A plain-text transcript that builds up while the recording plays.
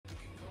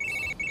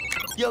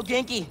Yo,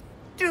 Genki.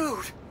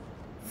 Dude!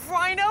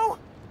 Rhino?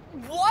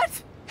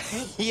 What?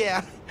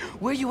 Yeah.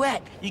 Where you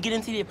at? You get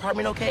into the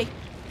apartment okay?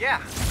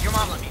 Yeah, your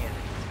mom let me in.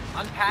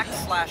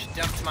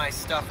 Unpacked/dumped my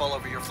stuff all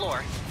over your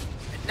floor.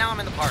 Now I'm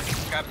in the park,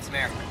 grabbing some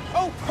air.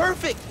 Oh,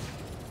 perfect!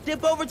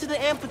 Dip over to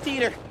the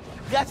amphitheater.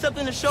 Got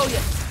something to show you.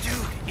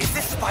 Dude, is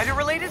this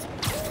spider-related?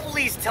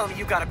 Please tell me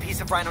you got a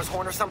piece of Rhino's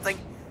horn or something.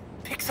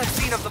 Pics I've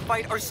seen of the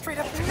fight are straight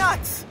up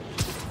nuts.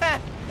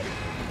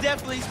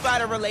 Definitely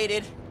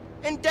spider-related.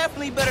 And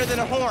definitely better than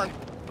a horn.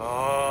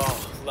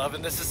 Oh,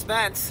 loving the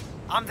suspense.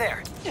 I'm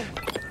there.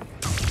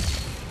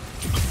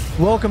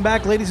 Welcome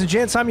back, ladies and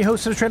gents. I'm your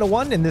host,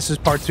 Trainer1, and this is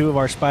part 2 of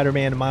our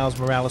Spider-Man Miles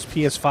Morales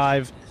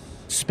PS5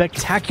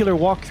 spectacular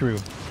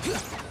walkthrough.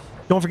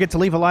 Don't forget to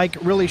leave a like,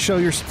 really show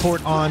your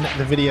support on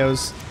the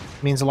videos.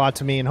 It means a lot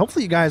to me, and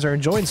hopefully you guys are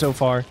enjoying so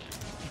far.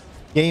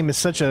 Game is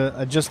such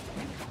a just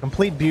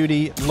complete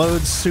beauty,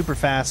 loads super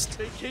fast,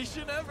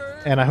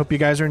 and I hope you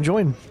guys are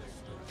enjoying.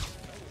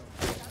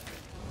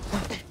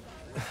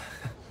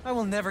 I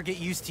will never get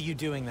used to you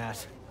doing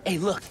that. Hey,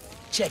 look.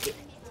 Check it.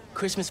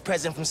 Christmas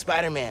present from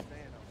Spider-Man.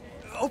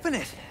 Open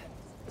it.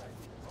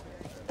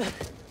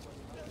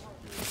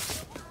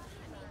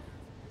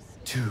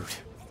 Dude,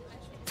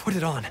 put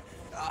it on.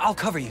 I'll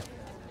cover you.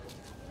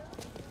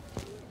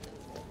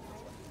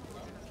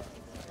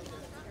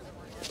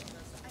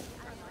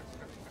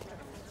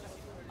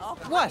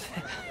 What?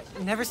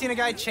 Never seen a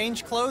guy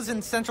change clothes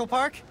in Central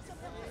Park?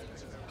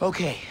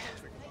 Okay.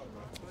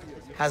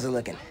 How's it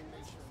looking?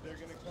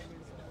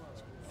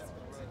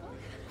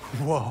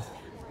 Whoa.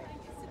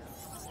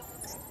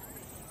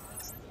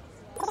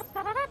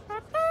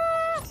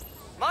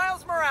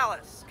 Miles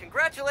Morales,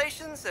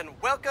 congratulations and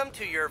welcome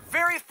to your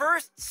very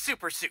first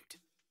super suit.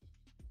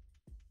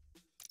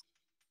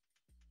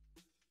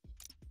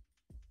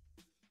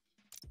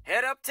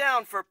 Head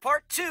uptown for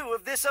part 2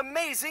 of this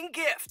amazing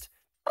gift.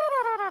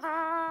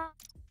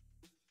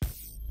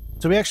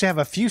 So we actually have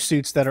a few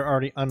suits that are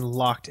already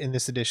unlocked in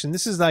this edition.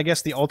 This is, I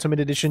guess, the Ultimate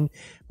Edition,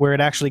 where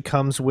it actually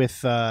comes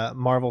with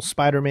Marvel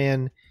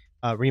Spider-Man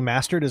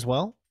remastered as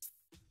well.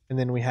 And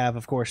then we have,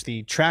 of course,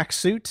 the track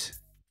suit,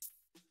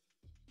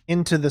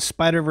 Into the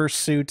Spider-Verse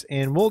suit,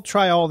 and we'll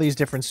try all these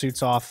different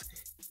suits off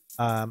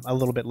a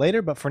little bit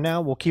later, but for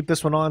now, we'll keep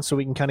this one on so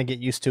we can kind of get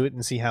used to it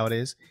and see how it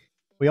is.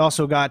 We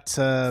also got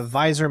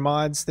visor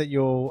mods that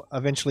you'll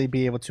eventually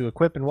be able to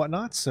equip and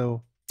whatnot,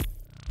 so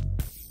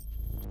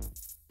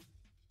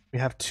we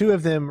have 2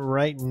 of them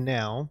right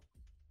now.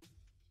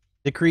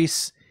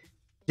 Decrease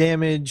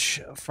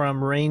damage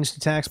from ranged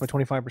attacks by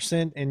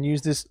 25%, and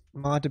use this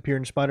mod to appear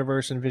in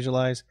Spider-Verse and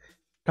visualize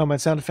combat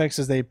sound effects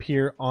as they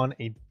appear on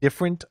a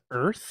different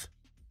Earth.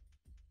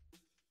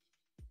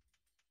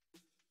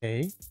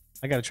 Okay,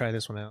 I gotta try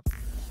this one out.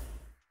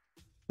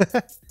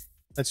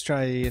 Let's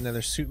try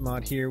another suit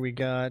mod here. We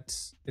got,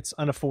 it's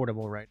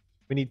unaffordable, right?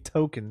 We need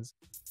tokens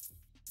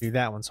to do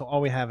that one. So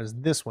all we have is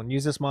this one.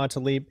 Use this mod to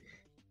leap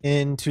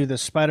into the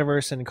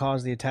Spider-Verse and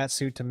cause the attached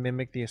suit to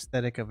mimic the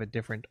aesthetic of a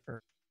different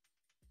Earth.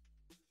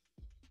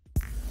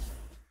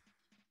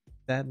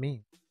 That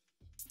mean?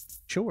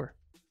 Sure.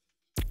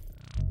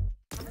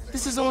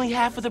 This is only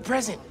half of the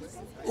present.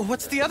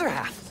 What's the other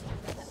half?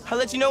 I'll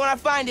let you know when I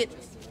find it.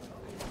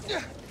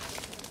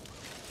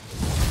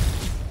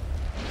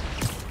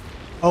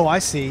 Oh, I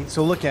see.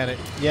 So look at it.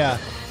 Yeah.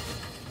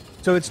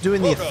 So it's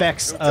doing the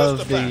effects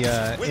of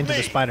the Into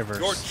the Spider-Verse.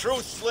 Your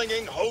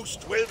truth-slinging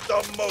host with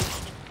the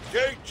most,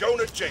 J.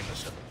 Jonah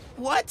Jameson.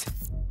 What?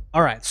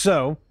 All right.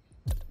 So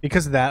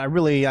because of that,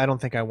 I don't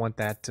think I want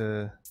that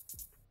to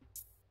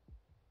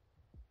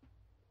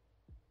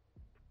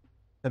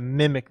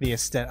mimic the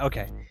aesthetic.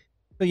 Okay.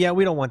 So yeah,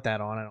 we don't want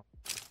that on.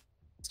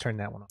 Let's turn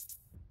that one off.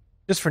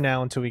 Just for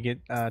now until we get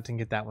to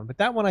get that one. But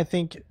that one, I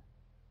think,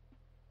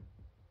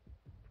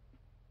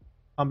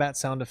 combat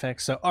sound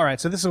effects. So all right,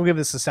 so this will give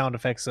us the sound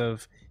effects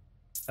of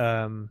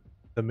the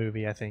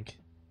movie, I think.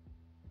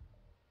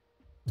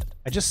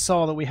 I just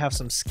saw that we have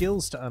some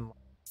skills to unlock.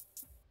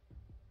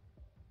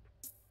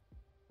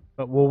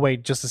 But we'll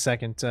wait just a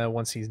second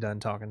once he's done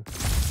talking.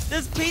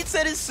 Does Pete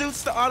set his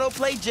suits to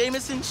autoplay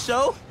Jameson's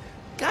show?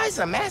 Guy's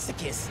a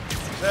masochist.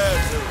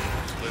 Sad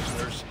news,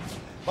 listeners.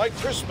 My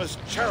Christmas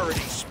charity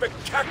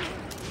spectacular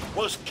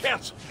was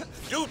canceled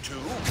due to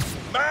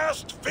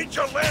masked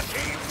vigilante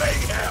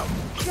mayhem.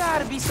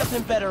 Gotta be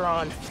something better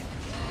on.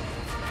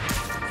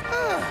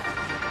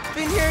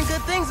 Been hearing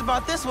good things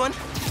about this one.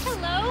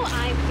 Hello,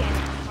 I'm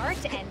Danica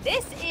Hart, and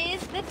this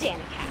is the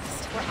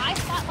DaniCast, where I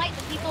spotlight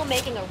the people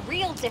making a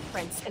real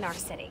difference in our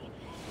city.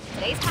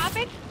 Today's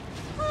topic?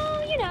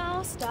 Oh, you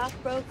know,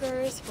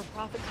 stockbrokers,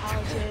 for-profit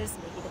colleges,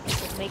 maybe the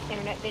people who make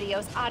internet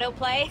videos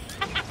autoplay.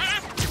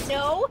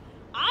 No,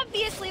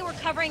 obviously we're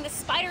covering the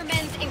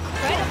Spider-Man's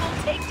incredible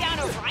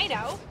takedown of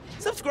Rhino.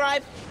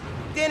 Subscribe.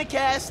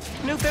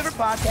 DaniCast, new favorite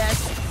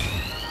podcast.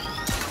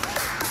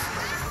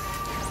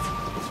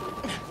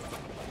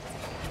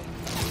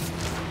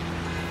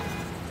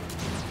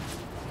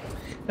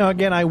 Now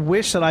again, I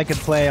wish that I could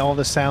play all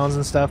the sounds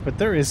and stuff, but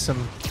there is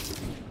some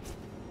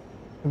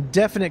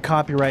definite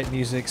copyright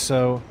music,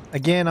 so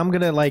again, I'm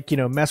gonna like, you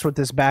know, mess with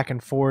this back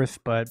and forth,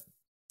 but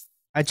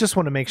I just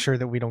want to make sure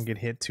that we don't get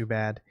hit too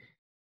bad.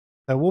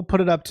 So we'll put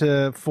it up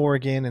to 4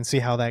 again and see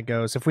how that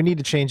goes. If we need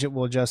to change it,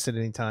 we'll adjust it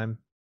anytime.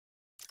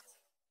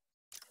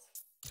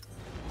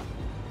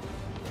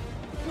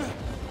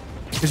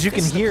 Because you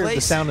can hear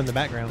the sound in the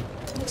background.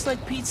 Looks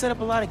like Pete set up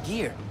a lot of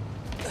gear.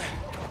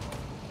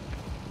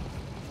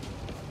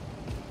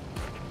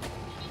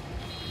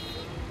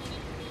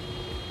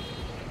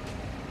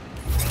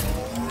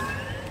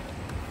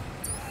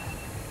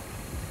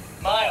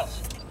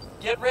 Miles,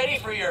 get ready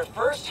for your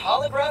first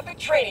holographic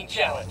training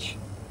challenge.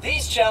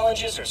 These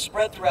challenges are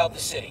spread throughout the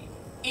city.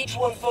 Each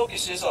one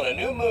focuses on a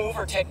new move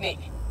or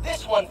technique.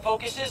 This one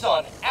focuses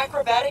on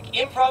acrobatic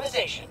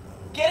improvisation.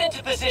 Get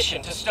into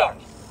position to start.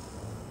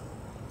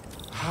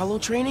 Holo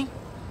training?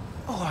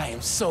 Oh, I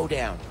am so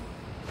down.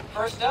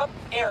 First up,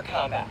 air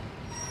combat.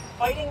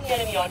 Fighting the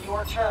enemy on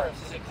your terms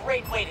is a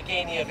great way to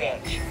gain the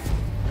advantage.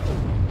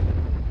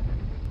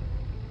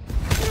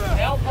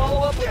 Now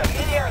follow up with a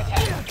mid-air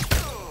attack.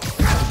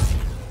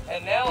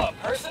 And now a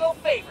personal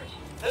favorite,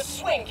 the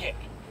swing kick.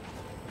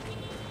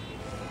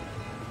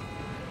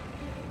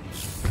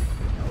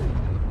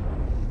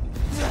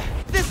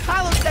 This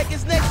holotech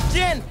is next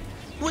gen.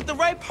 With the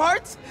right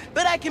parts,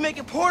 bet I can make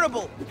it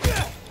portable.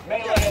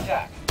 Melee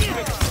attack.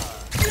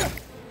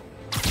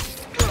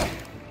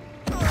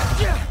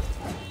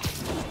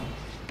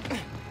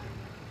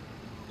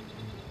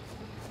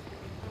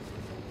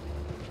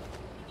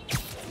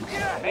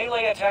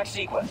 Melee attack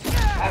sequence.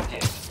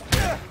 Active.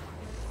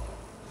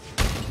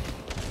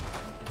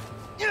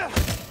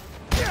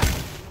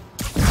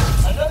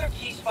 Another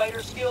key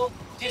spider skill,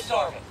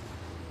 disarming.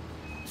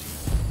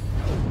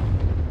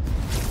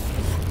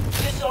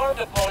 Disarmed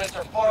opponents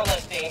are far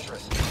less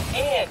dangerous,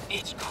 and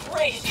it's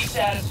crazy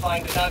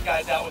satisfying to knock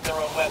guys out with their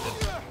own weapons.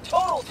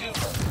 Total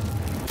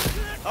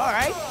twofer. All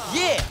right,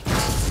 yeah,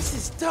 this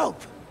is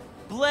dope.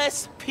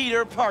 Bless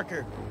Peter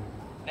Parker.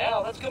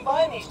 Now let's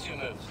combine these two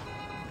moves.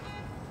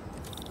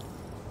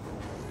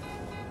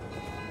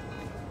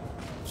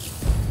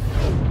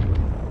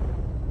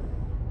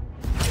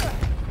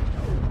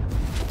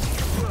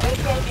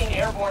 Headbutting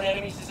airborne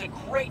enemies is a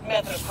great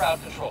method of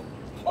crowd control.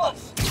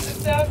 Plus, the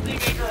sound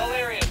techniques are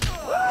hilarious.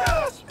 Woo!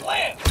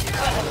 Splam!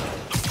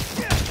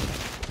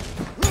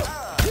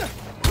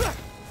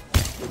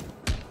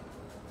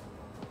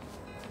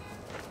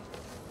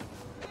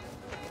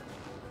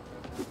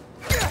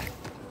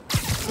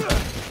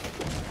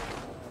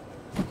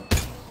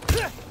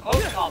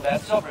 Close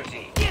combat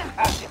subroutine.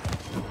 Active.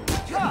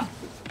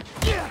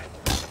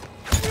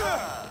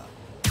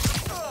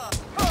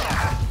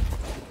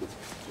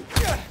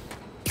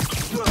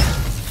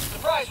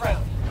 Surprise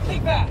round.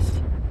 Think fast.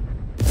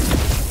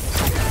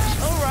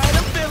 All right,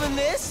 I'm feeling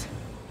this.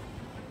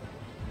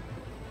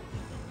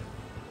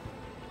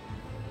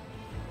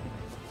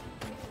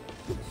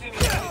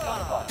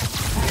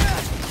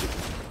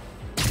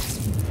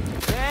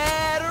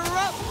 Batter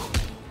up.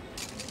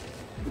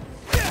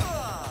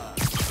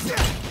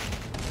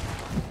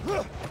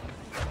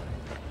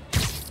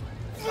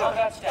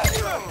 Combat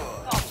status.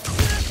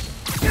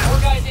 More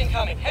guys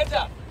incoming. Heads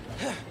up.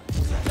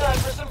 Time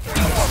for some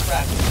free war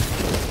practice.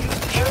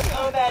 Use air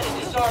combat and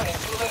disarming to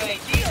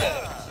eliminate these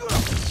enemies.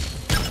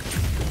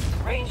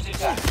 Ranged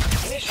attack.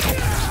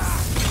 Initiate.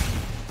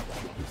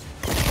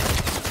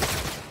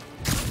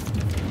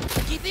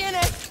 Keep in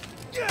it.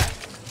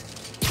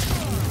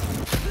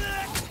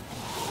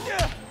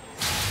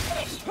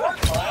 Nice work,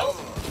 Miles.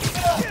 Keep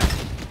it up.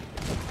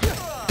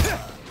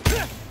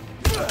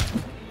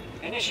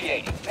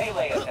 Initiating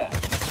melee attack.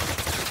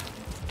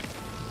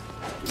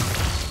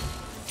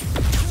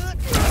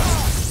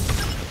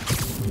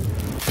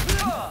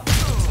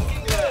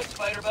 Looking good,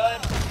 Spider Bud.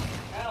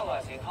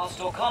 Analyzing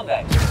hostile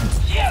combat.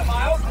 Yeah,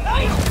 Miles,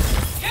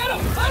 nice! Get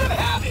him! Let him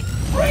have it!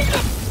 Bring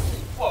him!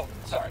 Whoa,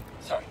 sorry.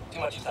 Too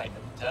much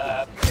excitement.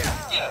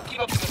 Keep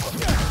up the good work.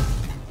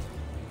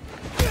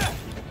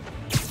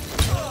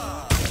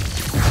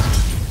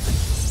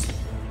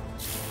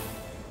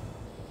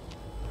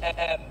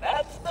 And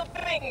that's the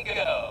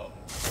bingo!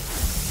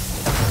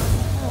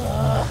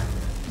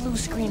 Blue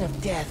screen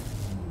of death.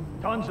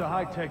 Tons of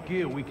high-tech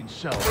gear we can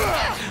sell.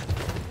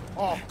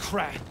 Oh,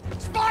 crap.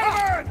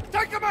 Spider-Man!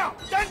 Take him out!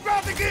 Then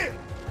grab the gear!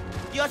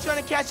 Y'all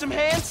trying to catch some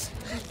hands?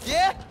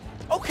 Yeah?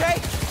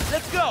 Okay,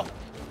 let's go.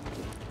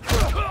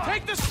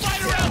 Take the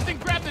spider out and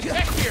grab the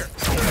tech here.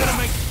 We're gonna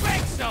make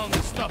bank selling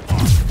this stuff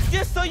off.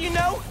 Just so you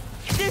know,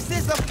 this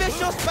is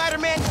official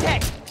Spider-Man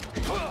tech.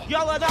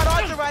 Y'all are not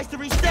authorized to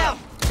resell.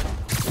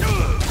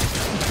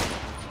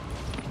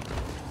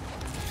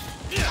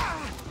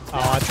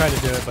 Oh, I tried to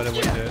do it, but it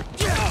wouldn't do it.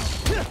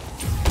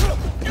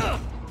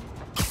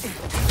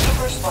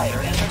 Super Spider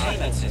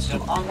Entertainment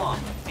System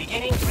online.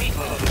 Beginning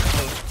reboot.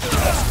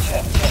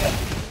 Check.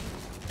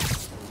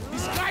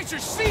 These guys are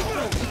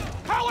see-through.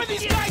 How are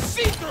these guys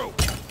see-through?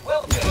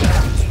 Welcome to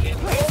Get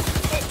Real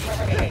with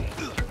Terminating.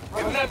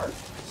 Remember,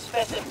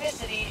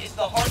 specificity is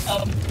the heart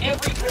of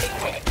every great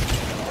win.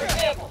 For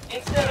example,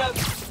 instead of,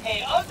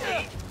 hey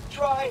ugly,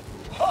 try,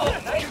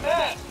 Oh, nice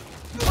pass.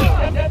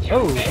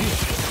 Oh,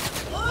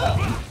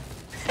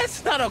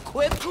 That's not a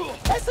quip.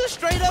 That's a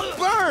straight up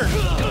burn.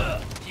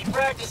 Keep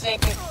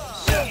practicing.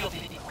 Soon you'll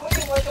be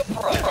quitting like a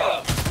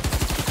pro.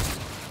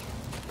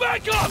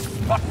 Back up!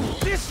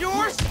 This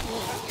yours?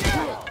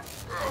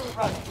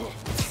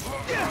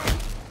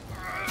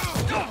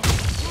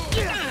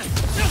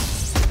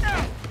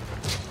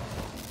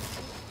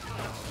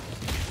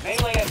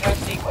 Melee attack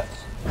sequence.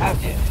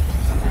 Active.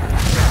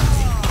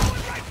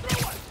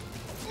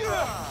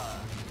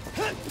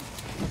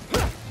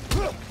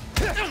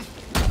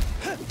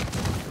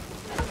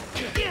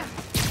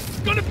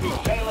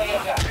 Melee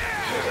attack.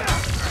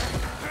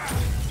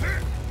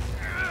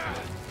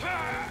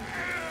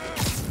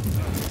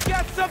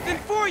 Got something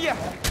for you.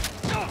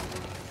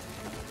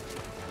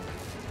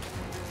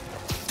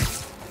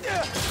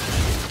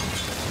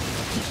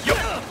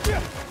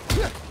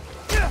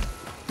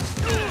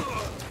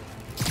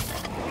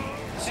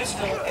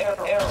 System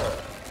error.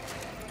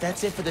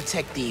 That's it for the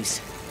tech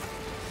thieves.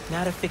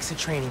 Now to fix a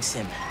training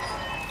sim.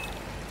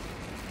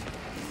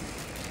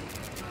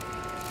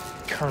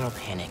 Kernel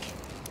panic.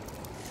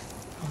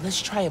 Oh,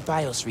 let's try a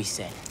BIOS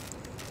reset.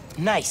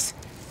 Nice.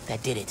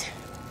 That did it.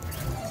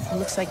 It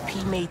looks like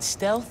P made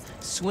stealth,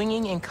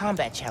 swinging, and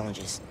combat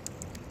challenges.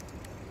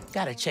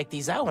 Gotta check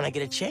these out when I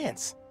get a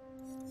chance.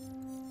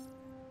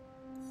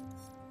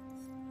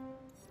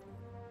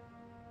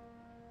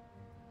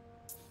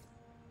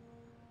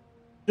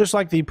 just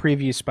like the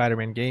previous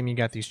Spider-Man game, you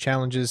got these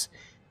challenges.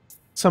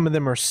 Some of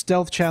them are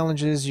stealth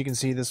challenges. You can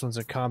see this one's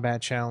a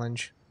combat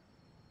challenge.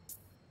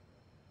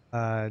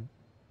 Spider,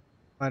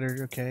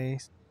 okay.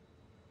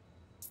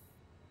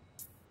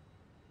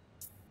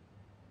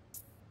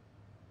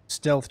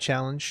 Stealth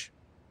challenge.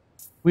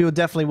 We will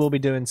definitely be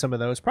doing some of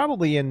those,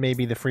 probably in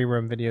maybe the free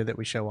roam video that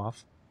we show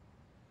off.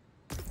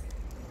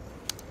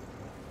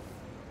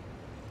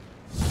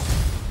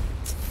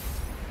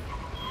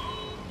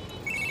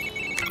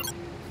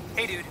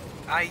 Hey dude,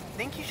 I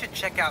think you should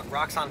check out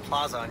Roxxon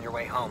Plaza on your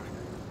way home.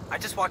 I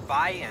just walked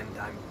by and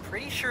I'm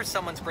pretty sure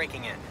someone's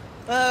breaking in.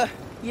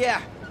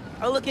 Yeah.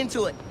 I'll look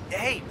into it.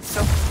 Hey,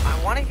 so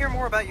I want to hear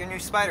more about your new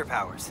spider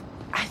powers.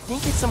 I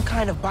think it's some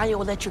kind of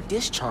bioelectric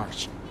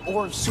discharge.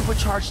 Or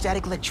supercharged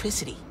static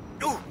electricity.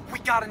 Ooh, we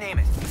gotta name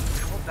it.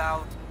 How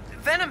about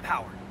Venom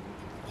Power?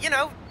 You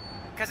know,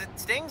 because it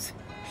stings.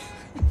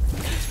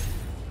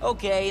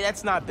 Okay,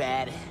 that's not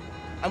bad.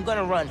 I'm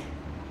gonna run.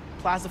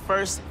 Plaza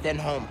first, then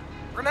home.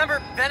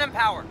 Remember, Venom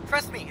Power.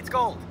 Trust me, it's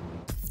gold.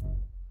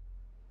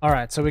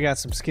 Alright, so we got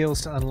some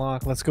skills to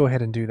unlock. Let's go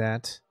ahead and do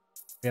that.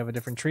 We have a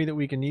different tree that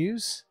we can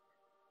use.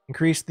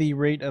 Increase the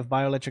rate of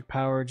bioelectric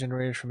power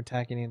generators from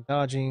attacking and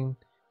dodging.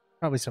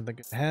 Probably something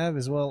good to have,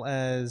 as well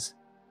as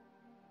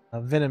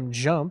a Venom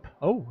Jump.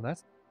 Oh,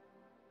 that's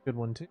a good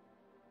one too.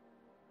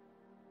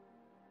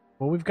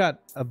 Well, we've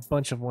got a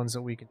bunch of ones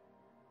that we can...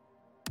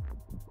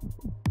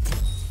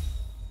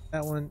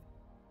 That one.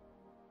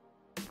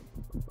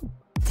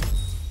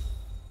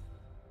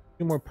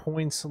 2 more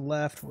points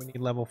left. We need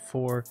level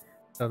 4.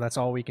 So that's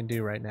all we can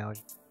do right now, as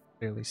you can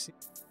clearly see.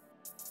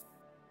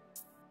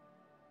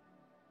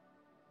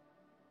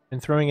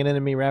 And throwing an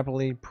enemy,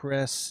 rapidly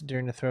press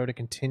during the throw to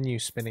continue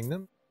spinning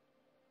them.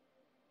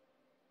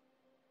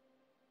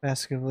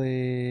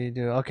 Massively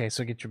do... Okay,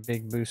 so get your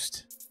big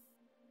boost.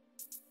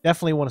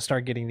 Definitely want to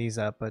start getting these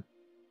up, but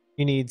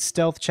you need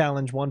Stealth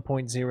Challenge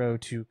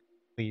 1.0 to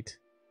complete.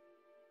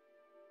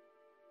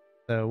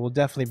 So we'll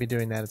definitely be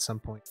doing that at some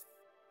point.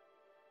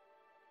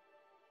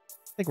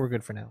 I think we're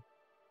good for now.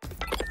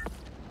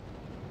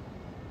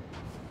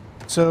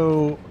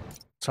 So,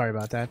 sorry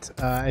about that.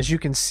 As you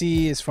can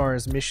see, as far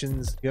as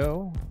missions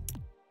go,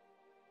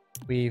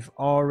 we've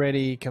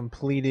already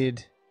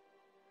completed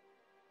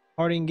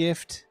Parting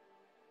Gift.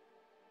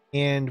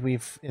 And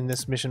in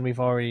this mission, we've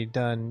already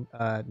done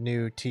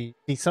new T.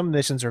 Some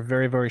missions are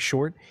very, very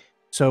short.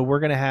 So we're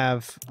going to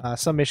have,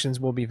 some missions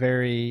will be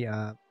very,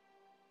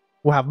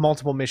 we'll have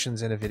multiple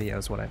missions in a video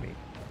is what I mean.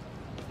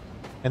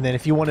 And then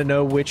if you want to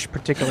know which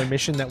particular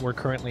mission that we're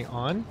currently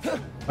on,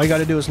 all you got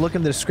to do is look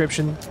in the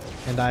description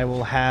and I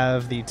will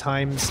have the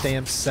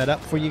timestamps set up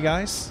for you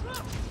guys.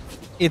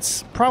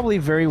 It's probably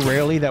very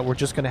rarely that we're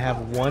just going to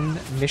have one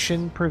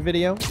mission per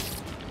video,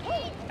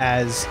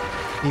 as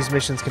these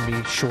missions can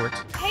be short.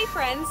 Hey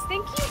friends,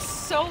 thank you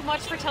so much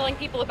for telling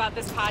people about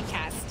this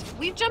podcast.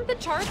 We've jumped the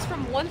charts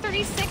from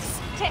 136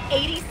 to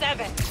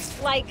 87.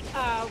 Like,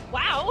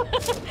 wow.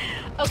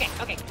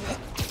 Okay.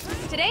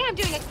 Today I'm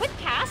doing a quick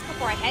cast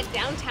before I head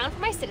downtown for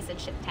my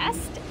citizenship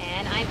test,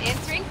 and I'm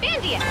answering fan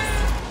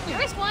DMs.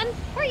 First one,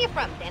 where are you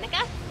from,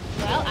 Danica?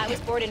 Well, I was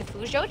born in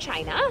Fuzhou,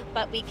 China,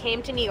 but we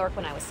came to New York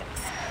when I was 6.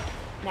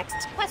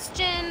 Next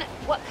question,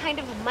 what kind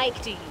of mic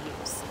do you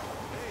use?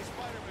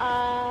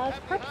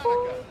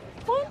 Purple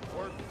one?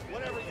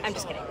 I'm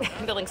just kidding.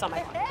 The link's on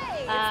my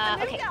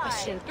phone. Okay,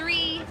 question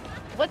 3.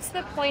 What's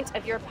the point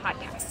of your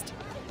podcast?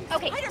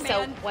 Okay,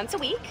 so once a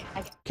week.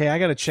 Okay, I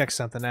gotta check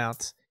something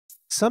out.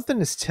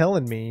 Something is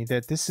telling me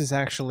that this is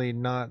actually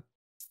not...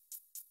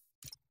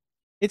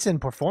 It's in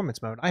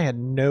performance mode. I had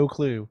no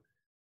clue.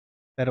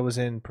 that it was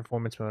in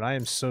performance mode. I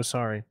am so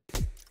sorry.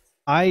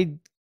 I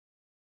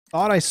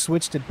thought I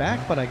switched it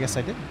back, but I guess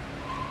I didn't.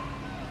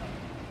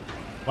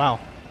 Wow.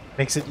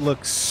 Makes it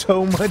look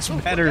so much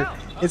better.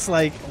 It's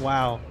like,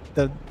 wow.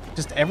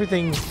 Just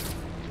everything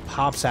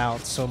pops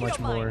out so much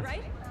more.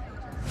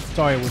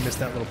 Sorry we missed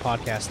that little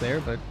podcast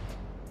there, but...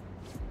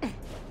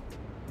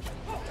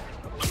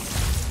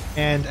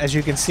 And as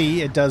you can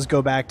see, it does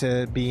go back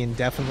to being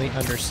definitely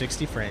under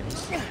 60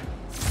 frames.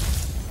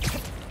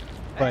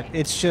 But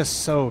it's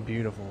just so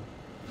beautiful.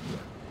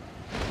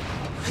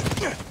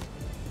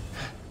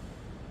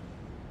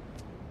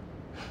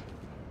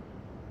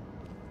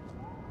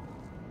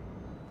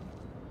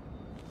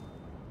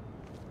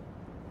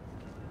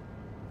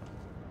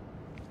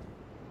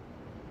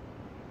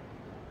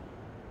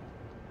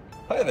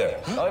 Hi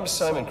there, I'm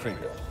Simon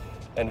Krieger,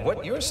 and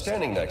what you're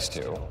standing next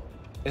to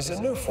is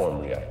a new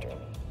form reactor.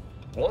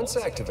 Once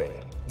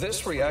activated,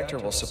 this reactor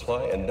will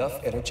supply enough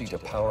energy to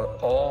power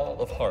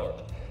all of Harlem.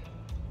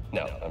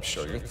 Now, I'm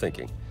sure you're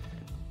thinking,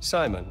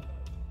 Simon,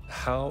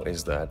 how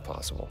is that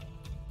possible?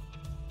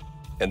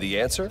 And the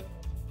answer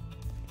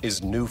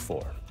is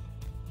Nuform.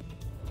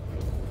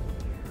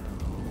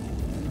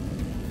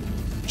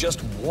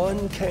 Just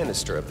one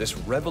canister of this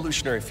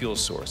revolutionary fuel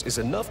source is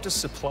enough to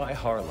supply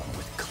Harlem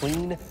with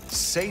clean,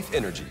 safe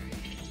energy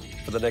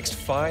for the next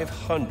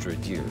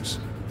 500 years.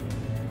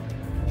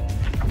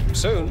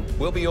 Soon,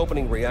 we'll be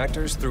opening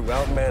reactors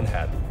throughout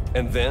Manhattan,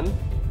 and then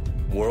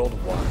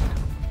worldwide.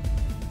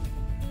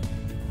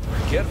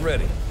 Get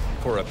ready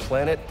for a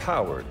planet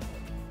powered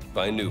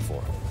by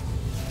Nuform.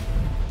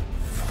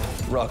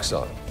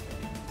 Roxxon,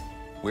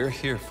 we're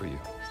here for you.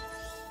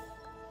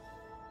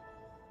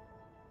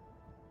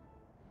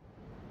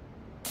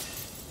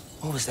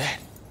 What was that?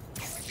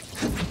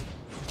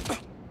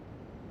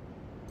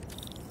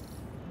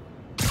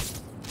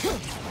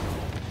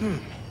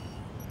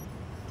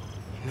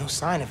 No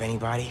sign of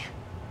anybody.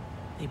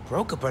 They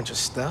broke a bunch of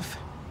stuff.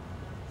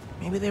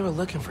 Maybe they were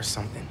looking for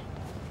something.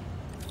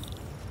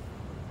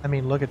 I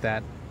mean, look at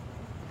that.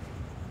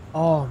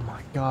 Oh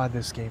my god,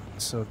 this game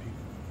is so beautiful.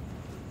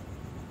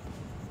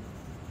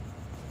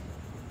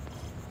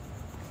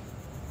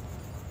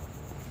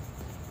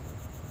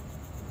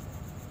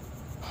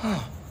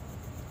 Huh.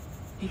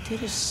 They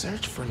did a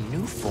search for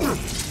Nuform.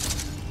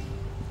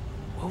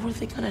 What were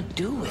they gonna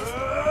do with it?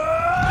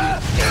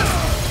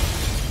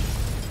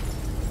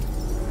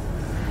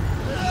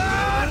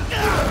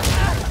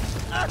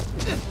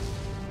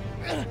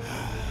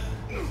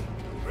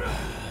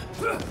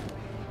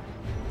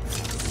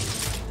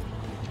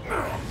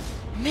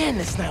 Man,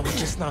 this night will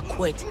just not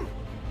quit.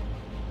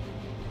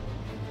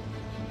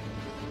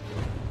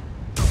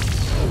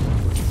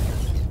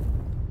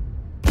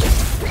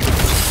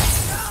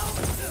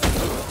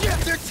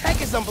 Their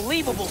tech is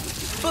unbelievable,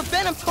 but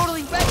Venom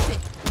totally wrecked it.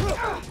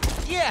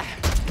 Yeah,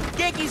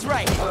 Genki's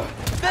right.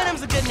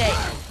 Venom's a good name.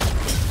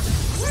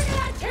 We're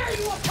gonna tear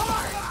you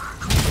apart!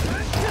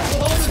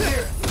 Hold it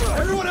here!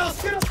 Everyone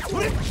else get up!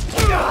 You're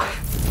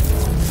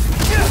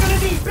gonna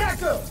need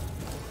backup!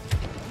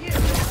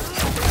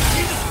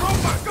 Jesus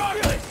broke my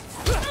gauntlet!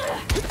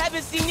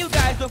 Haven't seen you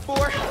guys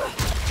before.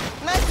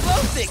 Nice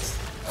glow sticks.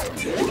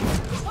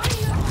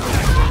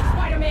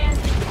 Spider-Man!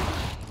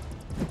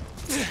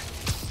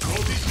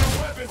 All these new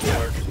weapons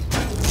work.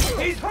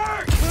 He's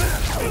hurt!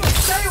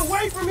 Stay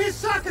away from his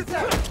shock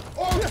attack!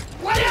 Or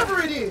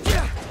whatever it is!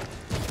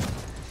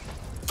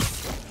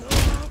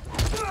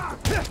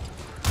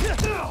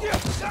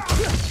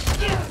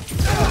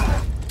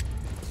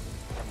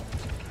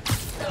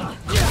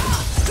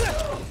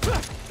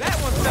 That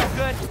one felt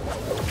good.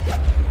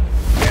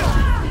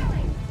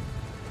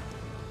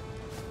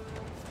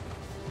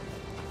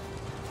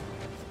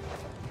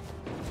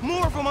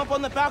 More of them up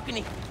on the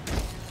balcony.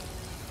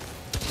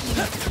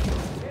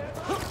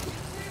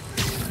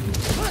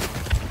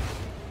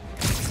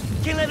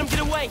 Can't let him get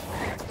away.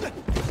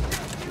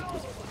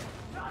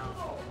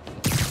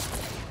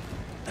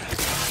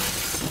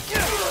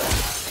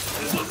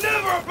 This was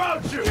never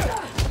about you!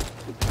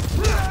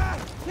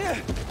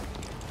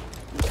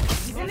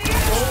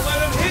 Don't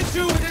let him hit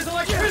you with his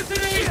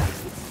electricity!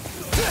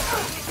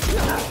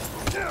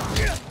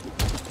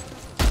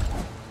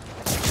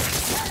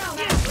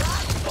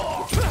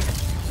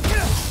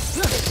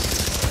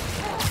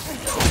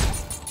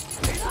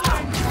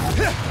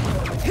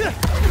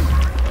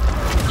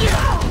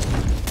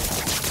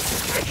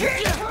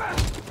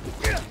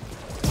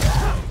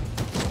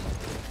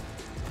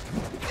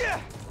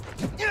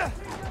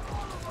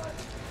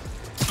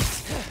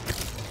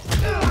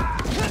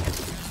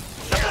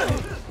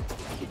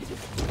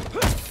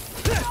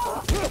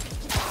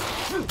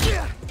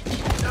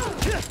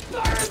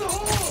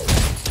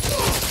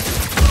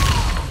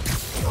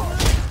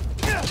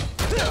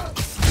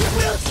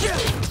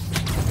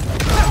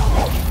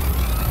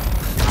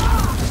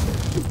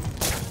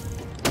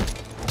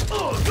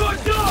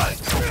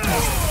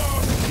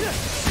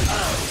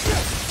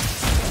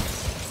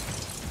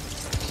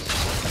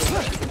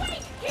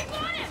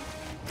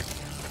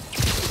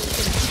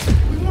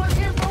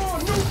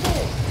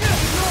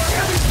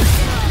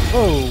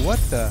 Whoa, what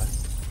the?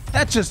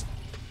 That just...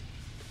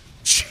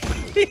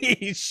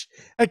 Sheesh.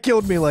 That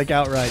killed me, like,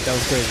 outright. That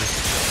was crazy.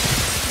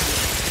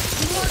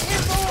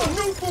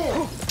 New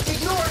form!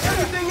 Ignore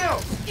everything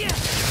else!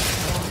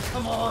 Oh,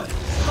 come on!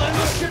 Find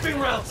those shipping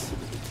routes!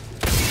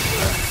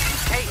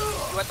 Hey,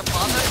 you at the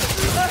plaza?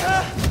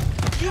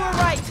 You were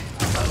right.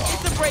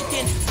 It's a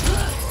break-in.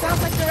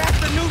 Sounds like they're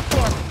after new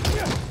form.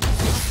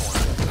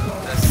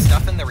 The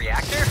stuff in the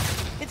reactor?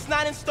 It's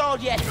not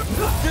installed yet.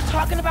 They're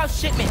talking about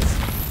shipments.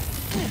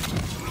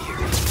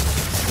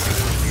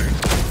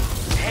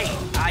 Hey,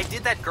 I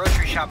did that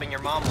grocery shopping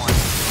your mom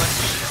wants, but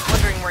she's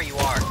wondering where you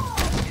are.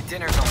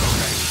 Dinner's almost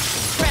ready.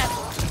 Crap.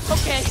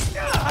 Okay,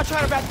 I'll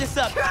try to wrap this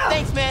up.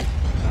 Thanks, man.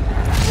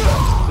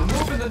 We're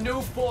moving the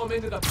new form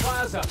into the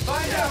plaza.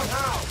 Find out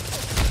how!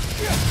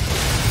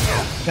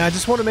 Now, I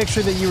just want to make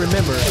sure that you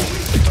remember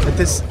that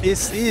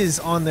this is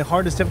on the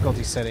hardest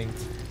difficulty setting.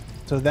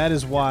 So that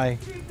is why...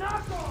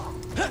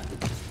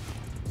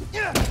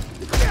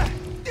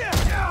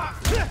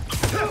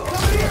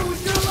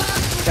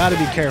 Gotta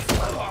be careful.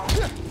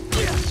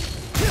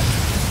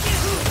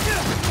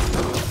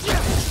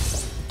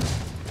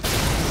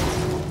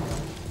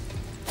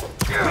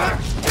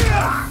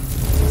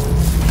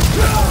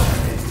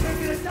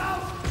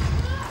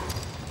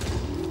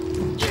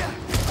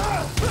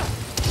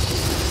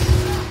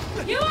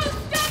 You won't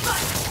stop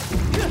us!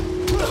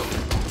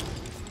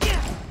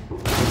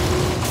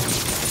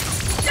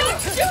 Stop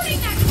shooting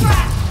that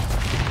crap!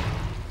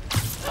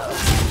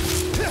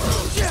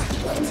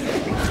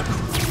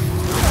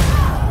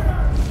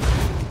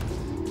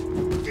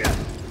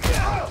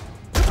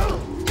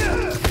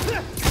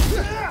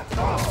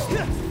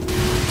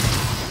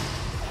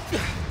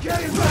 Get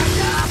him back!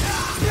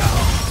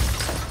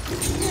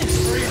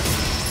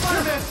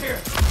 Spider-Man's here!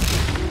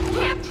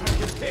 Try to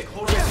get big,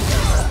 hold on.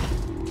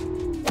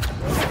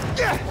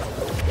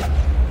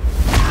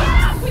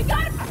 We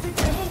got him! I think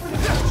they're moving to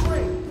that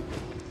train!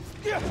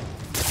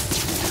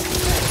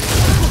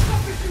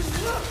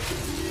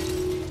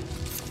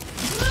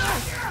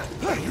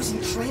 They're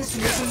using trains to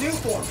use a new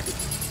form!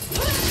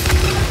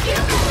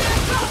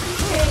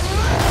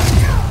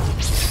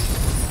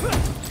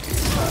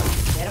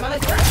 Get him on the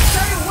ground.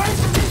 Stay away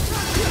from me!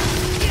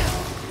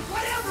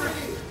 Whatever it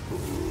is!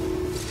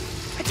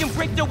 I can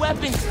break their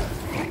weapons.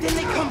 Then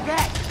they come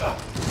back.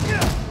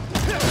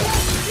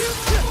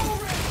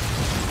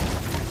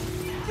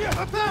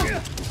 I found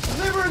it! The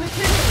liver and the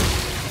kidney!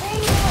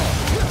 Hold on!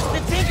 The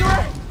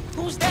Tinkerer?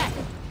 Who's that?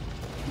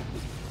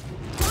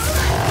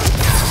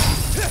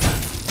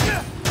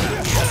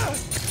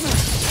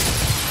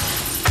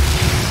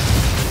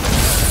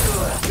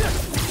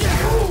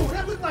 Ooh,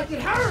 that looked like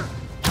it hurt!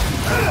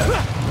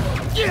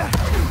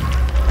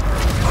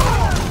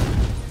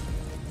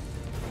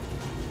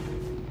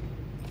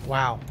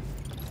 Wow.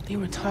 They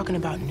were talking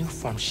about new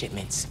form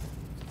shipments.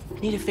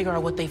 Need to figure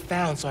out what they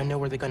found so I know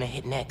where they're gonna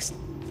hit next.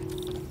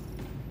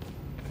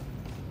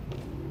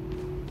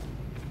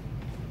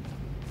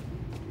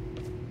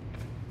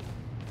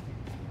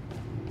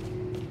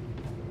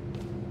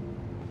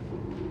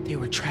 They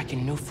were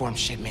tracking new form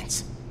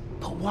shipments.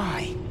 But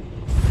why?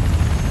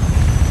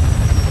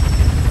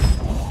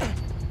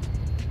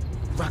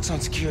 Rock's on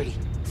security.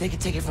 They can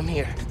take it from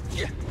here.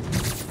 Yeah.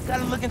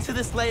 Gotta look into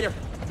this later.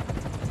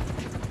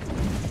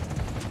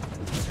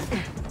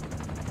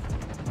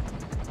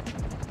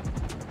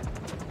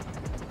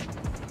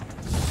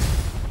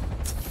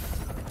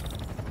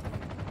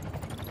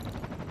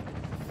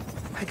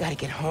 I gotta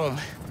get home.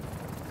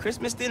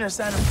 Christmas dinner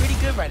sounding pretty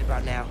good right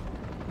about now.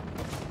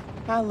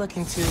 I'll look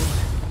into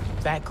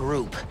that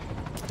group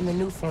and the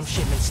new form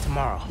shipments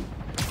tomorrow.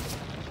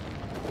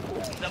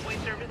 Subway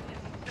service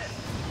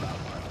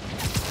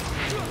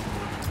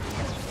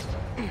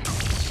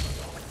is